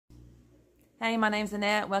Hey, my name's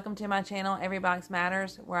Annette. Welcome to my channel, Every Box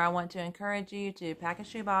Matters, where I want to encourage you to pack a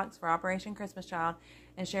shoebox for Operation Christmas Child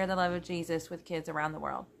and share the love of Jesus with kids around the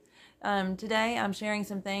world. Today, I'm sharing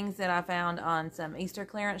some things that I found on some Easter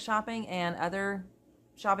clearance shopping and other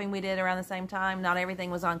shopping we did around the same time. Not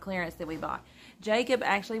everything was on clearance that we bought. Jacob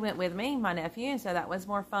actually went with me, my nephew, so that was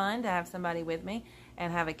more fun to have somebody with me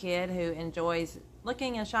and have a kid who enjoys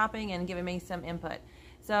looking and shopping and giving me some input.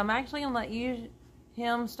 So I'm actually going to let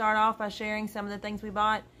him start off by sharing some of the things we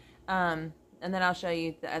bought, and then I'll show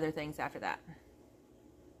you the other things after that.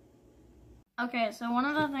 Okay, so one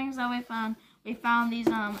of the things that we found these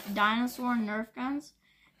dinosaur Nerf guns,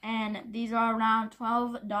 and these are around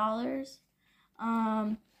 $12.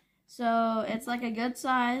 So it's like a good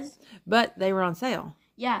size. But they were on sale.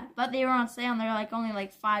 Yeah, but they were on sale, and they're like only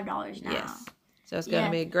like $5 now. Yes. So it's going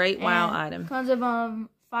to be a great wow item. Tons of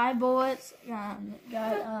 5 bullets.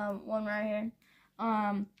 Got one right here.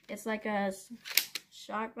 It's like a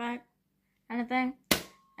shock back kind of thing,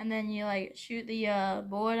 and then you like shoot the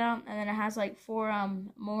bullet out, and then it has like 4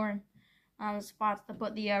 more spots to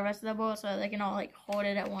put the rest of the bullet, so they can all like hold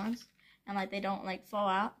it at once, and like they don't like fall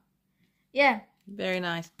out. Yeah. Very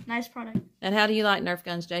nice. Nice product. And how do you like Nerf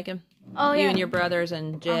guns, Jacob? Oh yeah. You and your brothers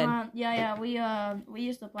and Jed. Yeah. We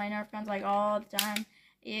used to play Nerf guns like all the time,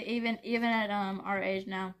 even at our age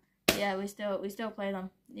now. Yeah, we still play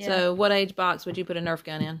them. Yeah. So, what age box would you put a Nerf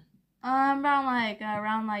gun in? Around like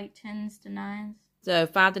 10s to 9s. So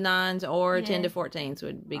 5 to 9s or 10 to 14s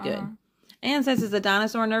would be good. And since it's a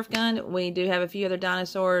dinosaur Nerf gun, we do have a few other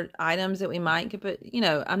dinosaur items that we could put. You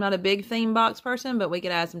know, I'm not a big theme box person, but we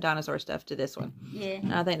could add some dinosaur stuff to this one. Yeah.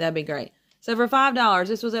 I think that'd be great. So for $5,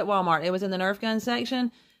 this was at Walmart. It was in the Nerf gun section.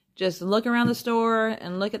 Just look around the store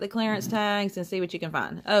and look at the clearance tags and see what you can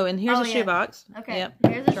find. Oh, and here's a shoebox. Okay, yep.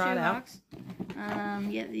 Here's a shoebox.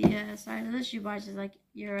 The side of the shoebox is like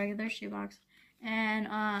your regular shoebox, and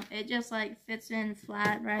it just like fits in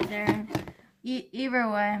flat right there. Either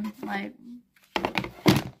way, like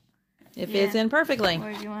it fits in perfectly. Or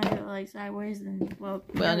if you want to do it like sideways, then well,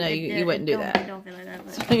 no, you wouldn't do that. Don't feel like that.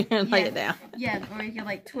 But, so you're gonna lay it down. Yeah, or you can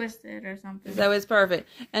like twist it or something. So it's perfect.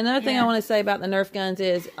 Another thing I want to say about the Nerf guns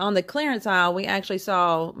is on the clearance aisle, we actually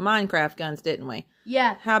saw Minecraft guns, didn't we?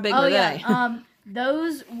 Yeah. How big were they?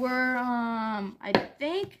 Those were I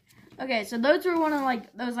think. Okay, so those were one of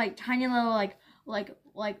like those like tiny little like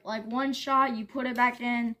one shot you put it back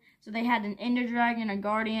in. So they had an Ender Dragon, a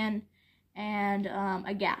Guardian, and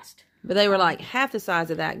a Ghast. But they were like half the size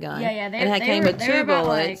of that gun. Yeah. And it came with 2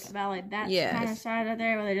 bullets. About like that kind of side of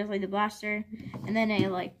there, where they just like the blaster, and then they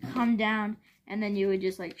like come down, and then you would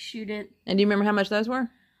just like shoot it. And do you remember how much those were?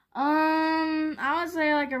 I would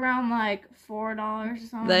say like around like $4 or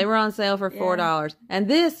something. They were on sale for $4, and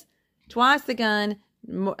this twice the gun,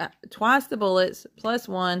 twice the bullets, plus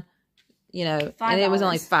 1. You know, $5. And it was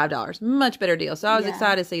only $5. Much better deal. So I was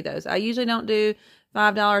excited to see those. I usually don't do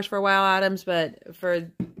 $5 for wow items, but for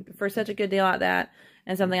such a good deal like that,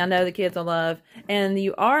 and something I know the kids will love. And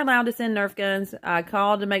you are allowed to send Nerf guns. I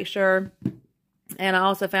called to make sure, and I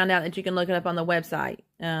also found out that you can look it up on the website.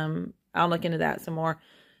 I'll look into that some more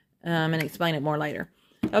and explain it more later.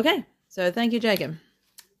 Okay, so thank you, Jacob,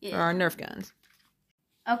 for our Nerf guns.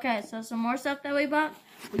 Okay, so some more stuff that we bought.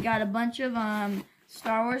 We got a bunch of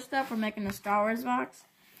Star Wars stuff. We're making a Star Wars box.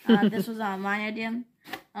 This was my idea.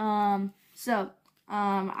 I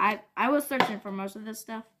was searching for most of this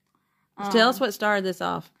stuff. Tell us what started this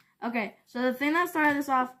off. Okay, so the thing that started this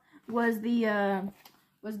off was the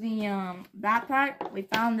backpack. We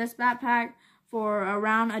found this backpack for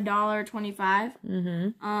around $1.25.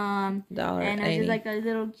 $1.80. And it's just like a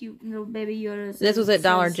little cute little baby Yoda. This was at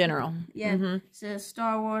Dollar General. Yeah. It says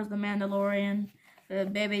Star Wars, The Mandalorian, the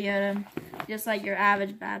Baby Yoda, just like your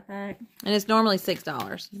average backpack. And it's normally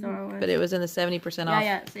 $6, but it was in the 70% off.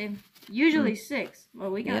 Yeah, see, usually $6. Well,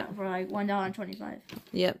 we got it for like $1.25.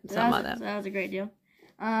 Yep, something like that. So that was a great deal.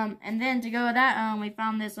 And then to go with that, we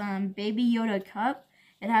found this Baby Yoda cup.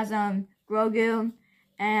 It has Grogu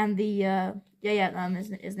and the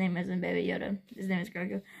his name isn't Baby Yoda. His name is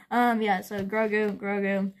Grogu. So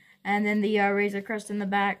Grogu, and then the Razor Crest in the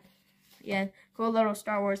back. Yeah, cool little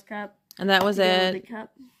Star Wars cup. And that was at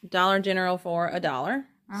Dollar General for $1.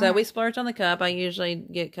 So we splurged on the cup. I usually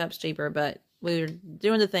get cups cheaper, but we were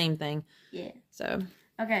doing the theme thing. Yeah. So.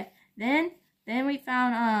 Okay. Then we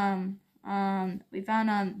found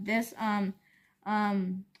this Boba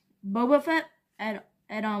Fett at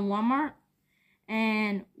Walmart,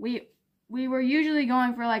 and we were usually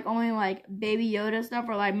going for like only like Baby Yoda stuff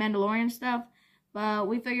or like Mandalorian stuff, but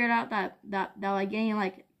we figured out that like getting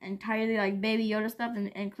like entirely like Baby Yoda stuff, and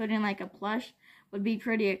including like a plush, would be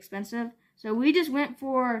pretty expensive. So we just went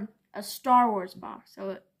for a Star Wars box.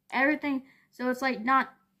 So everything. So it's like not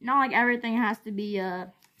like everything has to be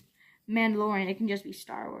Mandalorian. It can just be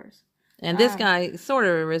Star Wars. And this guy sort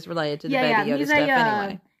of is related to the Baby Yoda stuff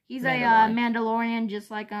anyway. He's a Mandalorian,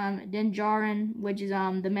 just like Din Djarin, which is the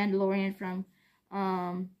Mandalorian from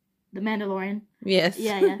the Mandalorian. Yes.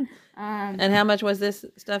 Yeah. And how much was this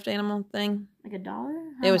stuffed animal thing? Like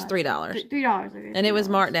 $1? It was $3. $3. Okay, and it was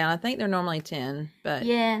marked down. I think they're normally $10, but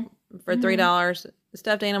yeah, for $3,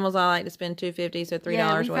 stuffed animals I like to spend $2.50, so $3 wasn't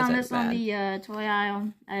bad. We found this on the toy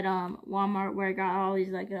aisle at Walmart, where it got all these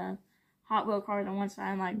like Hot Wheel cars on one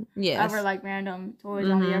side, and like other like random toys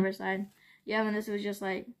on the other side. Yeah, and this was just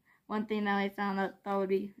like one thing that I found that I thought would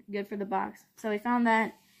be good for the box. So we found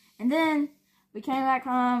that, and then we came back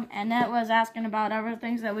home, and Net was asking about other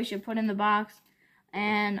things that we should put in the box,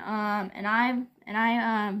 and I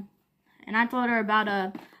told her about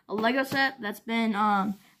a Lego set that's been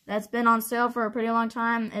on sale for a pretty long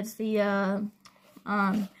time. It's the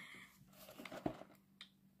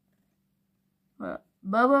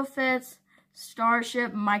Boba Fett's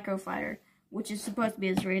Starship Microfighter, which is supposed to be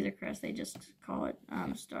his Razor Crest. They just call it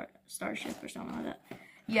Starship or something like that.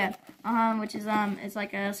 Yeah, which is it's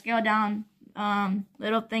like a scaled down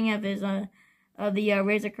little thing of his of the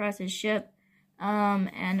Razor Crest, his ship,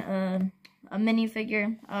 and a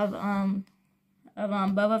minifigure of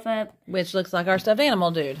Boba Fett, which looks like our stuffed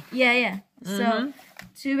animal dude. Yeah. So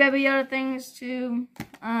 2 Baby Yoda things, 2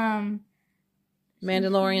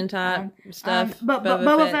 Mandalorian type stuff,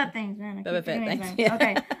 Boba Fett things, man. Boba Fett things. Yeah.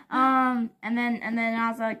 Okay. And then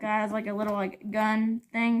I was like, has like a little like gun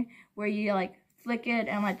thing where you like flick it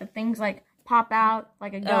and like the things like pop out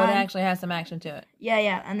like a gun. Oh, it actually has some action to it.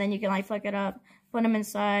 Yeah. And then you can like flick it up, put them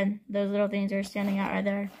inside. Those little things are standing out right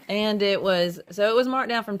there. And it was marked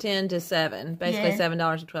down from 10 to 7, basically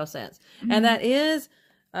 $7.12, and that is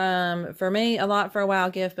for me a lot for a WOW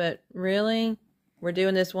gift, but really. We're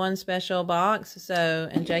doing this one special box,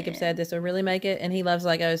 and Jacob said this will really make it, and he loves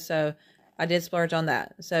Legos, so I did splurge on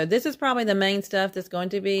that. So this is probably the main stuff that's going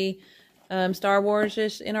to be Star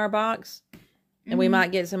Wars-ish in our box, and we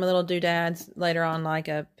might get some little doodads later on, like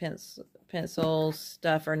a pencil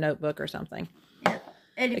stuff or notebook or something. Yeah.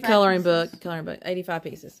 A coloring book, 85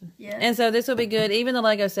 pieces. Yeah. And so this will be good. Even the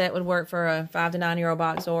Lego set would work for a 5 to 9-year-old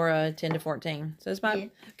box or a 10 to 14. So it's about,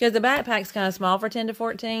 because the backpack's kind of small for 10 to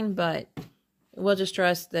 14, but we'll just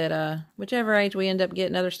trust that whichever age we end up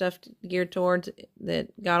getting other stuff geared towards, that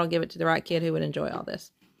God will give it to the right kid who would enjoy all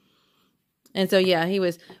this. And so, yeah,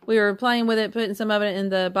 we were playing with it, putting some of it in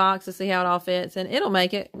the box to see how it all fits, and we'll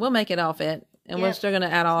make it all fit. And we're still going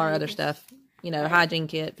to add all our other stuff, hygiene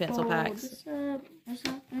kit, pencil packs. This up or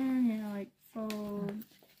something, like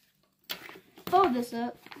fold this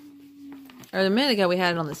up. Or a minute ago, we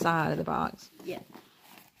had it on the side of the box. Yeah.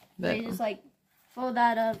 But you just like fold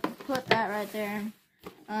that up, put that right there.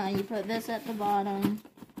 You put this at the bottom.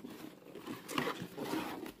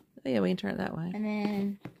 Oh, yeah, we can turn it that way. And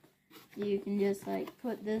then you can just like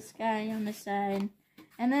put this guy on the side.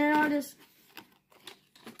 And then I'll just...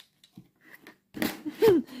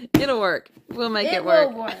 It'll work. We'll make it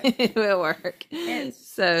work. It will work. It will work.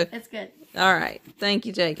 It's good. All right. Thank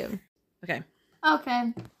you, Jacob. Okay.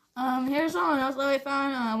 Here's something else that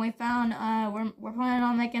we found. We're planning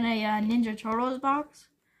on making a Ninja Turtles box.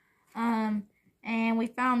 And we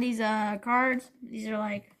found these cards. These are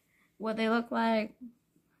like what they look like.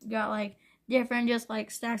 Got like different, just like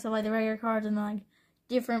stacks of like the regular cards, and like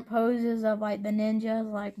different poses of like the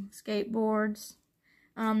ninjas, like skateboards.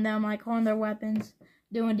 Them like holding their weapons,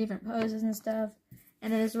 doing different poses and stuff.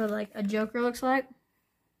 And then this is what like a Joker looks like,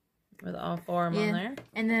 with all 4 of them on there.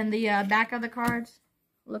 And then the back of the cards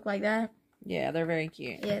look like that. Yeah, they're very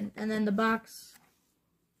cute. Yeah, and then the box.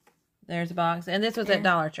 There's a box, and this was at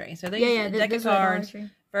Dollar Tree. So they used deck of cards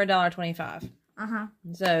for $1.25.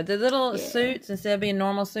 So the little suits, instead of being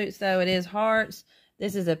normal suits, though, it is hearts.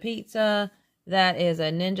 This is a pizza. That is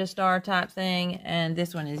a ninja star type thing, and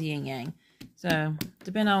this one is yin yang. So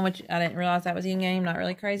depending on which, I didn't realize that was yin yang. I'm not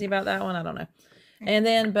really crazy about that one. I don't know. And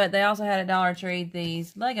then, but they also had at Dollar Tree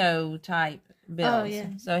these Lego type builds. Oh, yeah.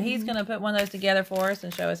 So he's going to put one of those together for us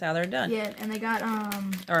and show us how they're done. Yeah, and they got,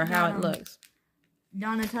 or how it looks.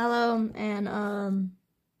 Donatello and,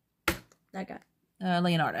 that guy.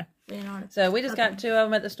 Leonardo. So we just got 2 of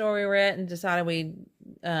them at the store we were at and decided we'd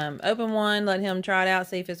open one, let him try it out,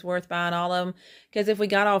 see if it's worth buying all of them. Because if we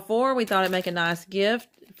got all 4, we thought it'd make a nice gift.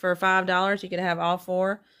 For $5, you could have all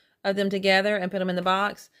 4 of them together and put them in the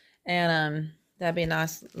box. And that'd be a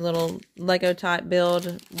nice little Lego type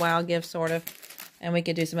build, WOW gift sort of. And we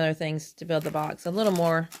could do some other things to build the box. A little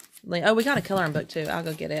more. Oh, we got a coloring book too. I'll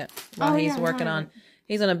go get it while he's working on.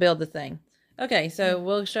 He's going to build the thing. Okay, so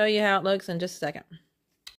we'll show you how it looks in just a second.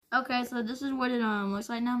 Okay, so this is what it looks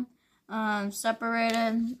like now.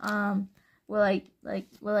 Separated. Where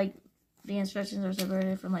the instructions are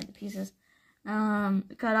separated from like the pieces.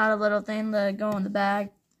 Cut out a little thing to go in the bag,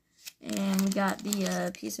 and we got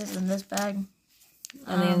the pieces in this bag.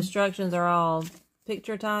 And the instructions are all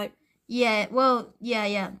picture type. Yeah. Well.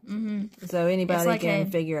 Yeah. So anybody can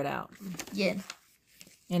figure it out. Yeah.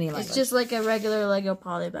 Any language. It's just like a regular Lego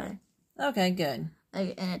poly bag. Okay, good.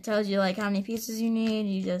 Like, and it tells you like how many pieces you need.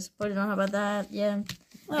 You just put it on. How about that? Yeah.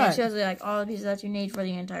 It shows you like all the pieces that you need for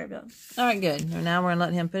the entire build. All right, good. And now we're gonna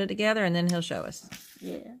let him put it together, and then he'll show us.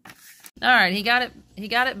 Yeah. All right, he got it. He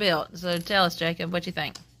got it built. So tell us, Jacob, what you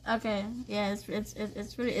think. Okay. Yeah.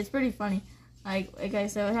 It's pretty funny. Like, okay,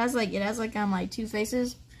 so it has like 2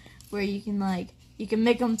 faces, where you can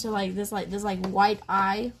make them to like this white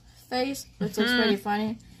eye face, which looks pretty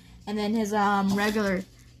funny, and then his regular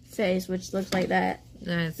face, which looks like that.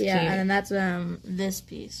 That's yeah, cute. and then that's this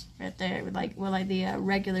piece right there with the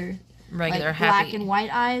regular like, happy black and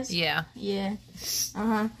white eyes. Yeah. Yeah.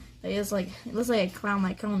 It's like it looks like a clown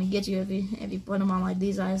might come and get you if you put them on like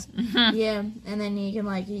these eyes. Yeah, and then you can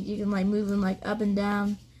move them like up and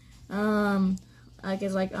down.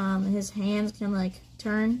 His hands can like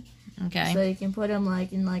turn. Okay. So you can put them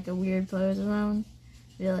like in like a weird pose around.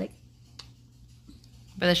 You're like.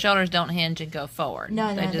 But the shoulders don't hinge and go forward.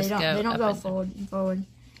 No, they don't go forward.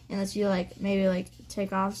 Unless you like maybe like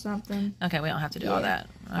take off something. Okay, we don't have to do all that.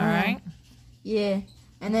 All right. Yeah,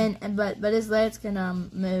 and then but his legs can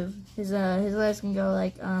move. His legs can go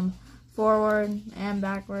like forward and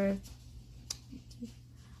backward.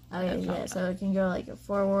 Okay, yeah, so it can go like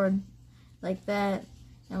forward, like that,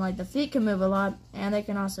 and like the feet can move a lot, and they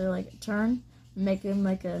can also like turn, make them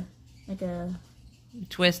like a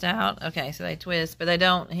twist out. Okay, so they twist, but they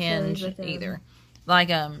don't hinge either. Like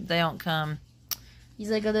they don't come.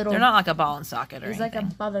 He's like a little. They're not like a ball and socket or anything. He's like a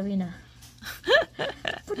ballerina.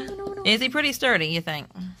 Is he pretty sturdy, you think?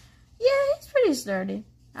 Yeah, he's pretty sturdy.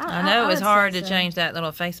 I know it was hard to change that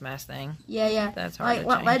little face mask thing. Yeah. That's hard to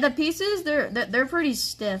change. Like the pieces, they're pretty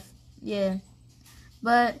stiff. Yeah,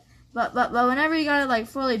 but whenever you got it like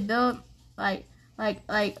fully built, like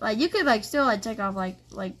you could like still like take off like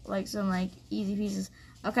some like easy pieces.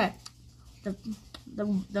 Okay,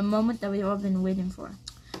 the moment that we've all been waiting for.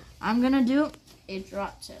 I'm gonna do a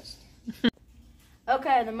drop test.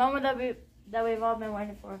 Okay, the moment that we've all been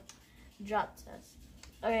waiting for, drop test.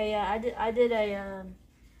 Okay, yeah, I did a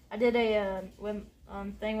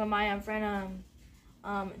thing with my friend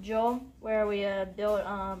Joel, where we built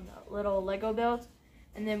little Lego builds,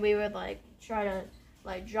 and then we would like try to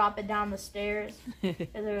like drop it down the stairs, because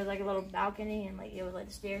there was like a little balcony, and like it was like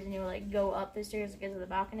the stairs, and you would like go up the stairs to get to the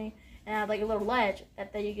balcony, and I had like a little ledge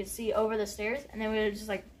that you could see over the stairs, and then we would just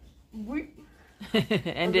like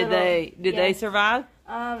and did they survive?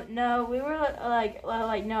 No, we were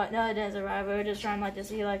no, it didn't survive. We were just trying like to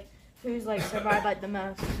see like who's like survived like the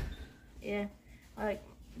most. Yeah, like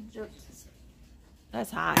jokes. That's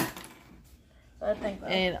high. I think.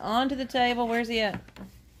 And onto the table. Where's he at?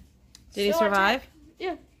 Did he survive?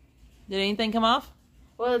 Yeah. Did anything come off?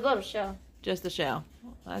 Well, a little shell. Just the shell.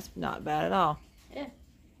 That's not bad at all. Yeah.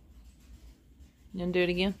 You gonna do it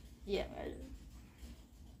again? Yeah.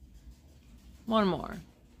 One more.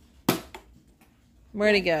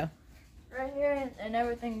 Where'd he go? Right here, and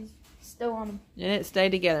everything's still on him. And it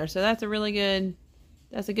stayed together. So that's a really good.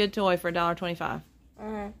 That's a good toy for $1.25.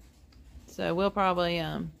 So we'll probably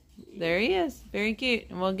there he is, very cute,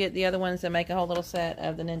 and we'll get the other ones and make a whole little set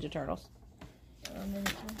of the Ninja Turtles.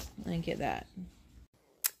 And get that.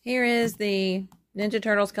 Here is the Ninja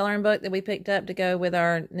Turtles coloring book that we picked up to go with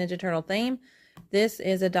our Ninja Turtle theme. This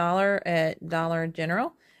is $1 at Dollar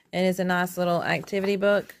General. It is a nice little activity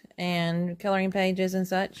book and coloring pages and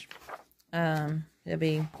such. It'll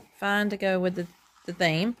be fine to go with the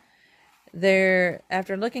theme.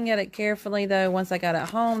 After looking at it carefully, though, once I got it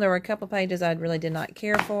home, there were a couple pages I really did not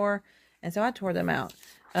care for, and so I tore them out.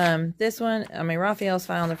 This one, I mean, Raphael's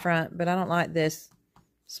fine on the front, but I don't like this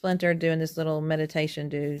Splinter doing this little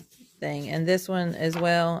meditation thing. And this one as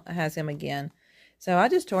well has him again. So I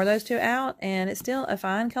just tore those two out, and it's still a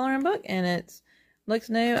fine coloring book, and it looks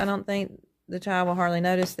new. I don't think the child will hardly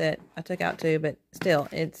notice that I took out two, but still,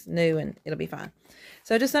 it's new, and it'll be fine.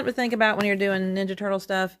 So just something to think about when you're doing Ninja Turtle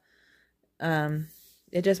stuff.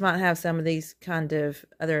 It just might have some of these kind of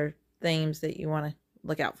other themes that you want to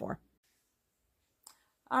look out for.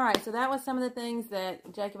 All right, so that was some of the things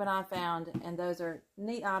that Jacob and I found, and those are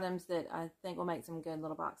neat items that I think will make some good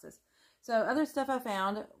little boxes. So other stuff I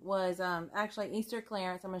found was actually Easter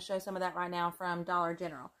clearance. I'm going to show some of that right now from Dollar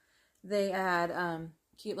General. They had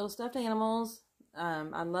cute little stuffed animals.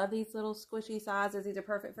 I love these little squishy sizes. These are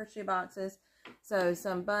perfect for shoe boxes. So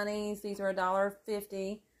some bunnies. These are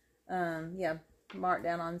 $1.50. Yeah, marked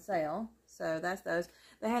down on sale. So that's those.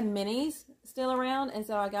 They had minis still around, and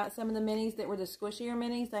so I got some of the minis that were the squishier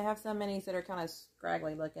minis. They have some minis that are kind of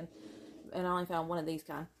scraggly looking, and I only found one of these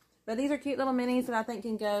kind. But these are cute little minis that I think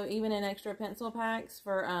can go even in extra pencil packs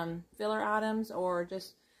for filler items, or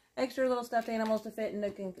just extra little stuffed animals to fit in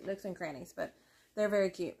nooks and crannies. But they're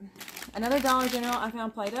very cute. Another Dollar General, I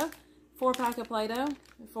found Play-Doh. 4-pack of Play-Doh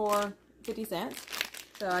for 50 cents.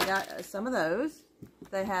 So I got some of those.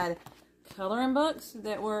 They had coloring books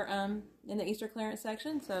that were in the Easter clearance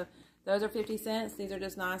section. So those are 50 cents. These are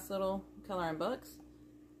just nice little coloring books,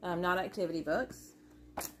 not activity books.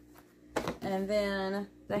 And then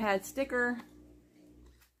they had some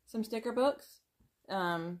sticker books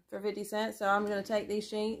for 50 cents. So I'm going to take these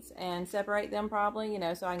sheets and separate them probably,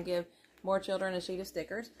 so I can give more children a sheet of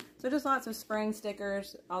stickers. So just lots of spring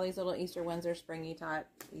stickers, all these little Easter Windsor springy type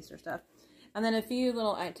Easter stuff. And then a few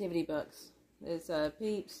little activity books. It's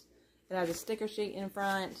Peeps. It has a sticker sheet in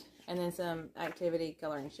front and then some activity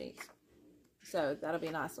coloring sheets. So that'll be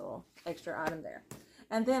a nice little extra item there.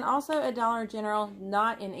 And then also at Dollar General,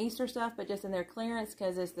 not in Easter stuff, but just in their clearance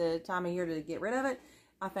because it's the time of year to get rid of it,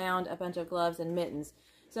 I found a bunch of gloves and mittens.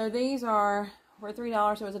 So these were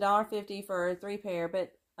 $3, so it was $1.50 for 3 pair,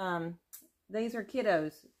 but these are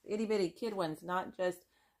kiddos, itty bitty kid ones, not just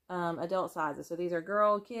adult sizes. So these are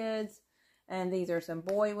girl kids, and these are some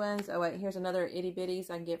boy ones. Oh wait, here's another itty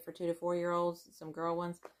bitties I can get for 2 to 4 year olds, some girl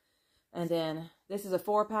ones. And then this is a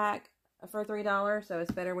 4-pack for $3, so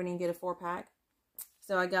it's better when you can get a 4-pack.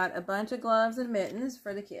 So I got a bunch of gloves and mittens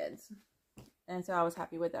for the kids, and so I was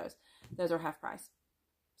happy with those. Those are half price.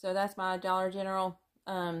 So that's my Dollar General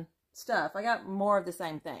stuff. I got more of the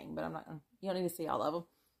same thing, but you don't need to see all of them.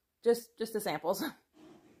 Just the samples.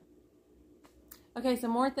 Okay,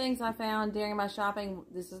 some more things I found during my shopping.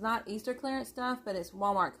 This is not Easter clearance stuff, but it's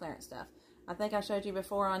Walmart clearance stuff. I think I showed you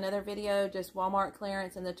before on another video, just Walmart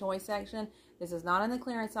clearance in the toy section. This is not in the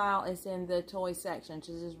clearance aisle, it's in the toy section.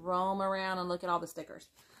 So just roam around and look at all the stickers.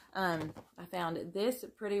 I found this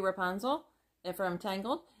pretty Rapunzel from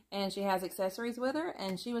Tangled, and she has accessories with her,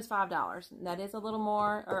 and she was $5. That is a little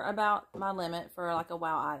more, or about my limit for like a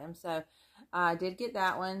wow item. So I did get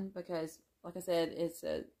that one because, like I said, it's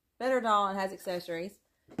a better doll and has accessories.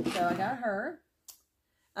 So I got her.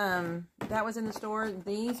 That was in the store.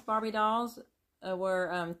 These Barbie dolls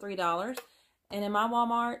were $3. And in my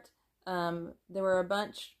Walmart, there were a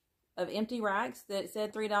bunch of empty racks that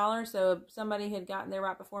said $3. So somebody had gotten there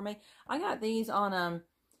right before me. I got these on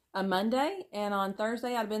a Monday, and on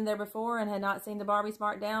Thursday I'd been there before and had not seen the Barbies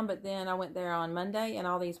marked down, but then I went there on Monday and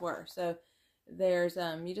all these were. So there's,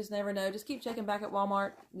 you just never know. Just keep checking back at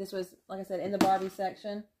Walmart. This was, like I said, in the Barbie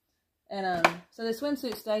section. And so the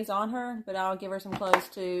swimsuit stays on her, but I'll give her some clothes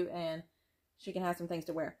too, and she can have some things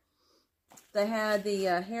to wear. They had the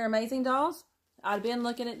Hair Amazing dolls. I'd been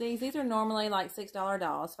looking at these. These are normally like $6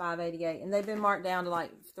 dolls, $5.88, and they've been marked down to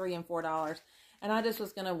like $3 and $4. And I just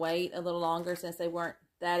was going to wait a little longer since they weren't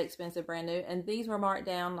that expensive brand new. And these were marked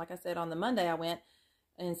down, like I said, on the Monday I went,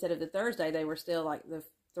 and instead of the Thursday, they were still like the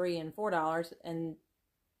 $3 and $4. And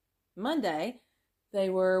Monday, they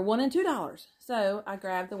were $1 and $2. So I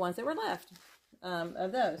grabbed the ones that were left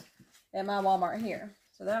of those at my Walmart here.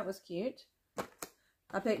 So that was cute.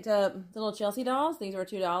 I picked up the little Chelsea dolls. These were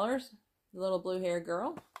 $2. The little blue hair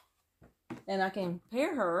girl. And I can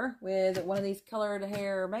pair her with one of these colored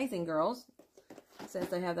hair amazing girls, since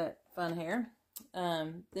they have that fun hair.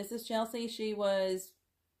 This is Chelsea. She was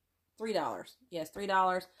 $3. Yes,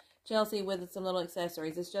 $3. Chelsea with some little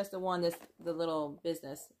accessories. It's just the one that's the little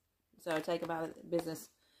business. So take them out of business,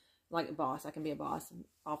 like a boss. I can be a boss,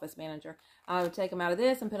 office manager. I would take them out of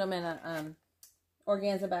this and put them in a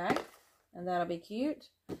organza bag, and that'll be cute.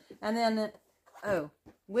 And then,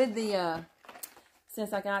 with the,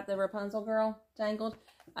 since I got the Rapunzel girl Tangled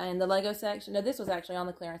in the Lego section. No, this was actually on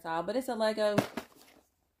the clearance aisle, but it's a Lego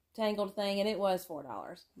Tangled thing, and it was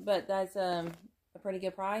 $4. But that's a pretty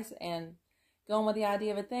good price, and going with the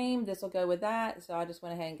idea of a theme, this will go with that. So I just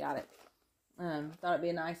went ahead and got it. Thought it'd be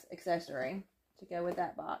a nice accessory to go with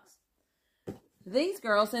that box. These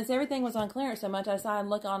girls, since everything was on clearance so much, I decided to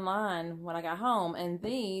look online when I got home, and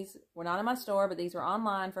these were not in my store, but these were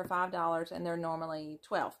online for $5, and they're normally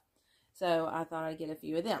 $12. So I thought I'd get a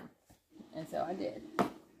few of them, and so I did.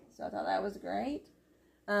 So I thought that was great.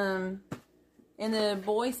 In the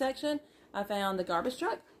boy section, I found the garbage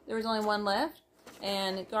truck. There was only one left.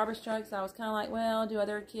 And garbage trucks, I was kind of like, well, do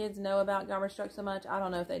other kids know about garbage trucks so much? I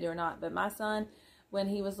don't know if they do or not. But my son, when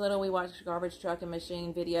he was little, we watched garbage truck and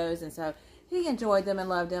machine videos. And so he enjoyed them and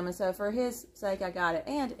loved them, and so for his sake, I got it.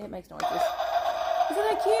 And it makes noises. Isn't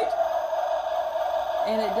that cute?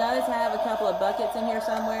 And it does have a couple of buckets in here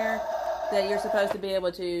somewhere that you're supposed to be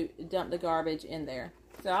able to dump the garbage in there.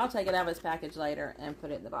 So I'll take it out of its package later and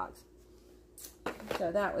put it in the box.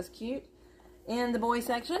 So that was cute. In the boy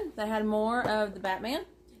section, they had more of the Batman.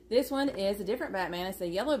 This one is a different Batman. It's a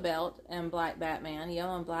yellow belt and black Batman,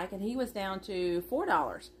 yellow and black, and he was down to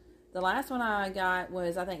 $4. The last one I got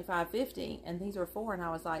was, I think, $5.50, and these were $4, and I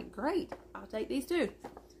was like, great, I'll take these too.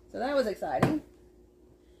 So that was exciting.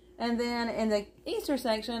 And then in the Easter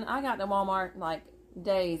section, I got to Walmart like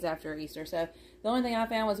days after Easter. So the only thing I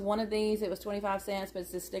found was one of these. It was 25 cents, but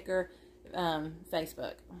it's a sticker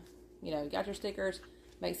Facebook. You know, got your stickers,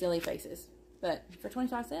 make silly faces. But for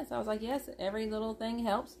 25 cents, I was like, yes, every little thing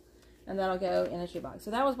helps. And that'll go in a shoebox.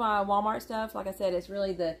 So that was my Walmart stuff. Like I said, it's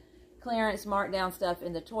really the clearance markdown stuff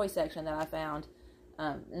in the toy section that I found.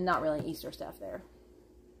 And not really Easter stuff there.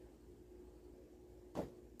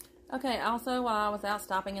 Okay, also while I was out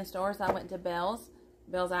stopping in stores, I went to Bell's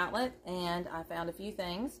Outlet, and I found a few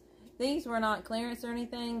things. These were not clearance or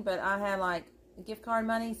anything, but I had like gift card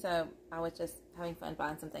money, so I was just having fun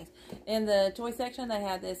buying some things. In the toy section, they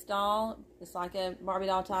had this doll. It's like a Barbie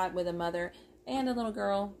doll type with a mother and a little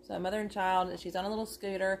girl, so a mother and child, and she's on a little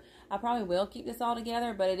scooter. I probably will keep this all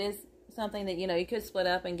together, but it is something that, you know, you could split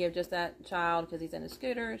up and give just that child because he's in a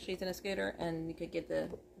scooter, she's in a scooter, and you could get the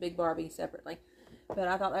big Barbie separately. But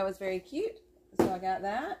I thought that was very cute, so I got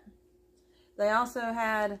that. They also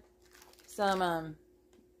had some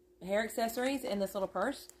hair accessories in this little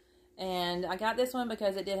purse. And I got this one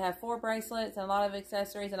because it did have 4 bracelets and a lot of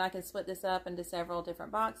accessories, and I can split this up into several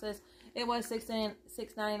different boxes. It was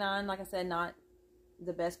 $6.99. Like I said, not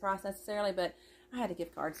the best price necessarily, but I had a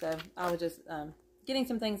gift card, so I was just getting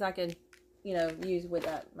some things I could, you know, use with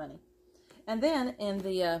that money. And then in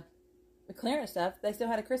the clearance stuff, they still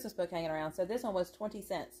had a Christmas book hanging around. So this one was 20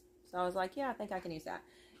 cents. So I was like, yeah, I think I can use that.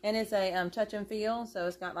 And it's a touch and feel, so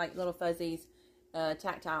it's got like little fuzzies.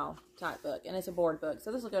 Tactile type book, and it's a board book,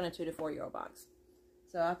 so this will go in a 2 to 4 year old box.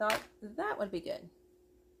 So I thought that would be good.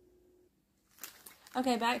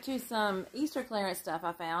 Okay, back to some Easter clearance stuff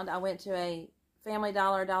I found. I went to a Family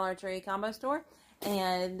Dollar Tree combo store,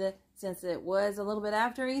 and since it was a little bit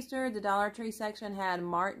after Easter, the Dollar Tree section had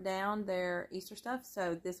marked down their Easter stuff,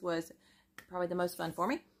 so this was probably the most fun for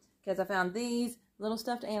me because I found these little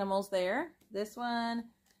stuffed animals there. This one,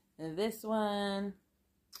 and this one.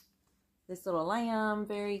 This little lamb,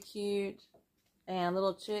 very cute, and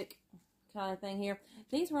little chick kind of thing here.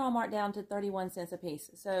 These were all marked down to 31 cents a piece.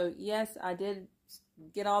 So, yes, I did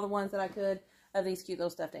get all the ones that I could of these cute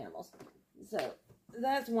little stuffed animals. So,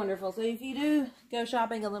 that's wonderful. So, if you do go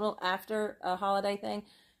shopping a little after a holiday thing,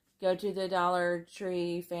 go to the Dollar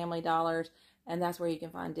Tree Family Dollars, and that's where you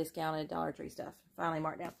can find discounted Dollar Tree stuff, finally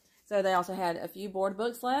marked down. So, they also had a few board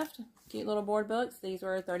books left, cute little board books. These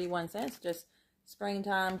were 31 cents, just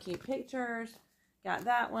springtime cute pictures. Got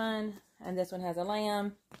that one, and this one has a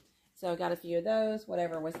lamb, so got a few of those,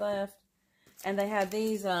 whatever was left. And they had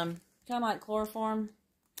these kind of like chloroform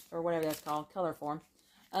or whatever that's called, color form,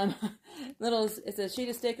 little, it's a sheet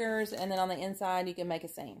of stickers, and then on the inside you can make a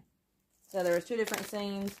scene. So there was 2 different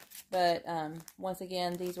scenes, but once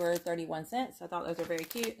again, these were 31 cents. I thought those were very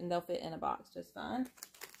cute, and they'll fit in a box just fine.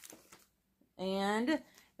 And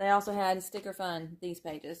they also had Sticker Fun, these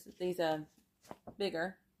pages, these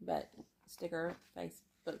bigger, but sticker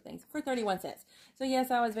Facebook things for 31 cents. So yes,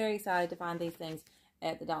 I was very excited to find these things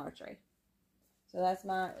at the Dollar Tree. So that's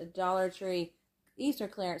my Dollar Tree Easter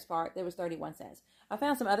clearance part. That was 31 cents. I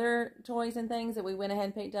found some other toys and things that we went ahead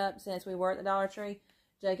and picked up since we were at the Dollar Tree.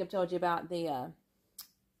 Jacob told you about the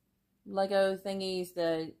Lego thingies,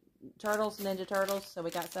 the turtles, Ninja Turtles. So we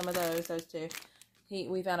got some of those 2.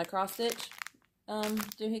 We found a cross stitch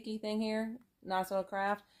doohickey thing here. Nice little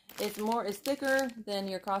craft. It's thicker than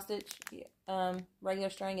your cross stitch regular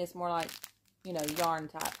string. It's more like, you know, yarn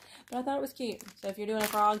type. But I thought it was cute. So if you're doing a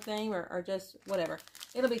frog theme or just whatever,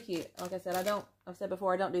 it'll be cute. Like I said, I've said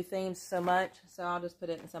before, I don't do themes so much, so I'll just put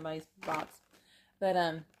it in somebody's box. But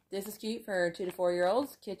this is cute for 2 to 4 year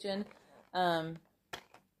olds. Kitchen fun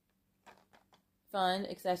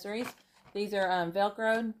accessories. These are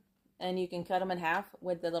Velcroed, and you can cut them in half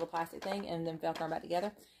with the little plastic thing and then Velcro them back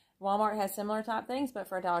together. Walmart has similar type things, but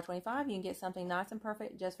for $1.25, you can get something nice and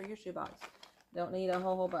perfect just for your shoebox. Don't need a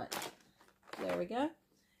whole bunch. There we go.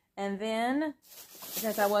 And then,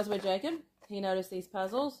 since I was with Jacob, he noticed these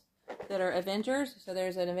puzzles that are Avengers. So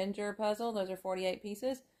there's an Avenger puzzle. Those are 48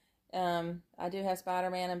 pieces. I do have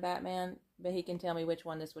Spider-Man and Batman, but he can tell me which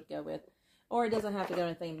one this would go with. Or it doesn't have to go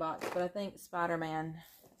in a theme box, but I think Spider-Man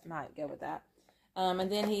might go with that.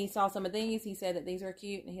 And then he saw some of these. He said that these were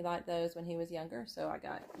cute, and he liked those when he was younger, so I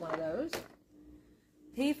got one of those.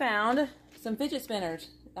 He found some fidget spinners.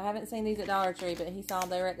 I haven't seen these at Dollar Tree, but he saw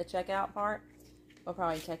they were at the checkout part. We'll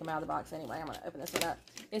probably take them out of the box anyway. I'm going to open this one up.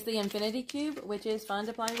 It's the Infinity Cube, which is fun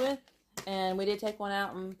to play with. And we did take one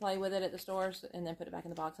out and play with it at the stores, and then put it back in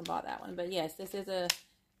the box and bought that one. But yes, this is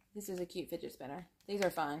a cute fidget spinner. These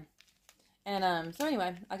are fun. And so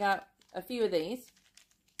anyway, I got a few of these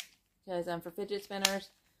because for fidget spinners,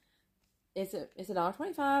 it's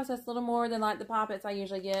 $1.25, so that's a little more than like the poppets I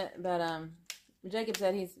usually get. But Jacob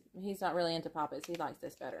said he's not really into poppets. He likes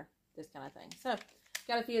this better, this kind of thing. So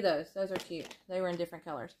got a few of those. Those are cute. They were in different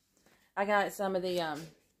colors. I got some of the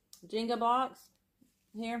Jenga blocks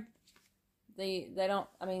here. They don't,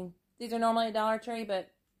 I mean, these are normally at Dollar Tree, but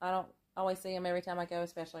I don't always see them every time I go,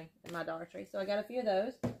 especially in my Dollar Tree. So I got a few of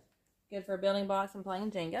those. Good for building blocks and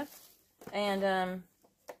playing Jenga. And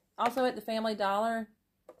also at the Family Dollar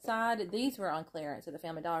side, these were on clearance at the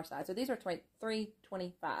Family Dollar side. So these were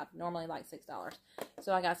 $3.25, normally like $6.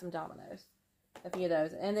 So I got some dominoes, a few of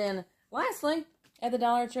those. And then lastly, at the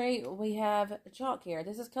Dollar Tree, we have chalk here.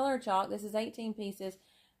 This is colored chalk. This is 18 pieces.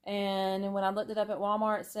 And when I looked it up at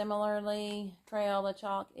Walmart, similarly, Crayola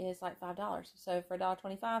chalk is like $5. So for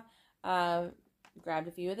 $1.25, I grabbed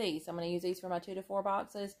a few of these. I'm going to use these for my 2 to 4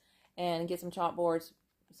 boxes and get some chalkboards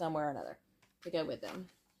somewhere or another to go with them.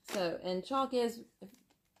 So, and chalk is,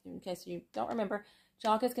 in case you don't remember,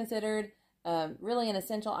 chalk is considered really an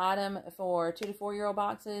essential item for 2 to 4-year-old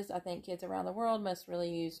boxes. I think kids around the world must really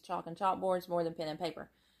use chalk and chalkboards more than pen and paper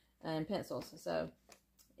and pencils. So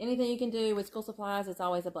anything you can do with school supplies is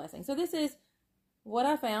always a blessing. So this is what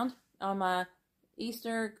I found on my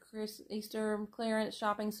Easter clearance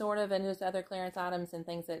shopping, sort of, and just other clearance items and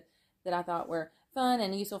things that I thought were fun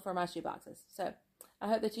and useful for my shoe boxes. So I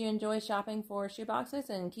hope that you enjoy shopping for shoe boxes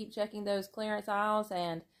and keep checking those clearance aisles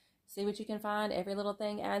and see what you can find. Every little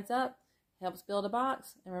thing adds up, helps build a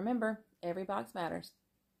box, and remember, every box matters.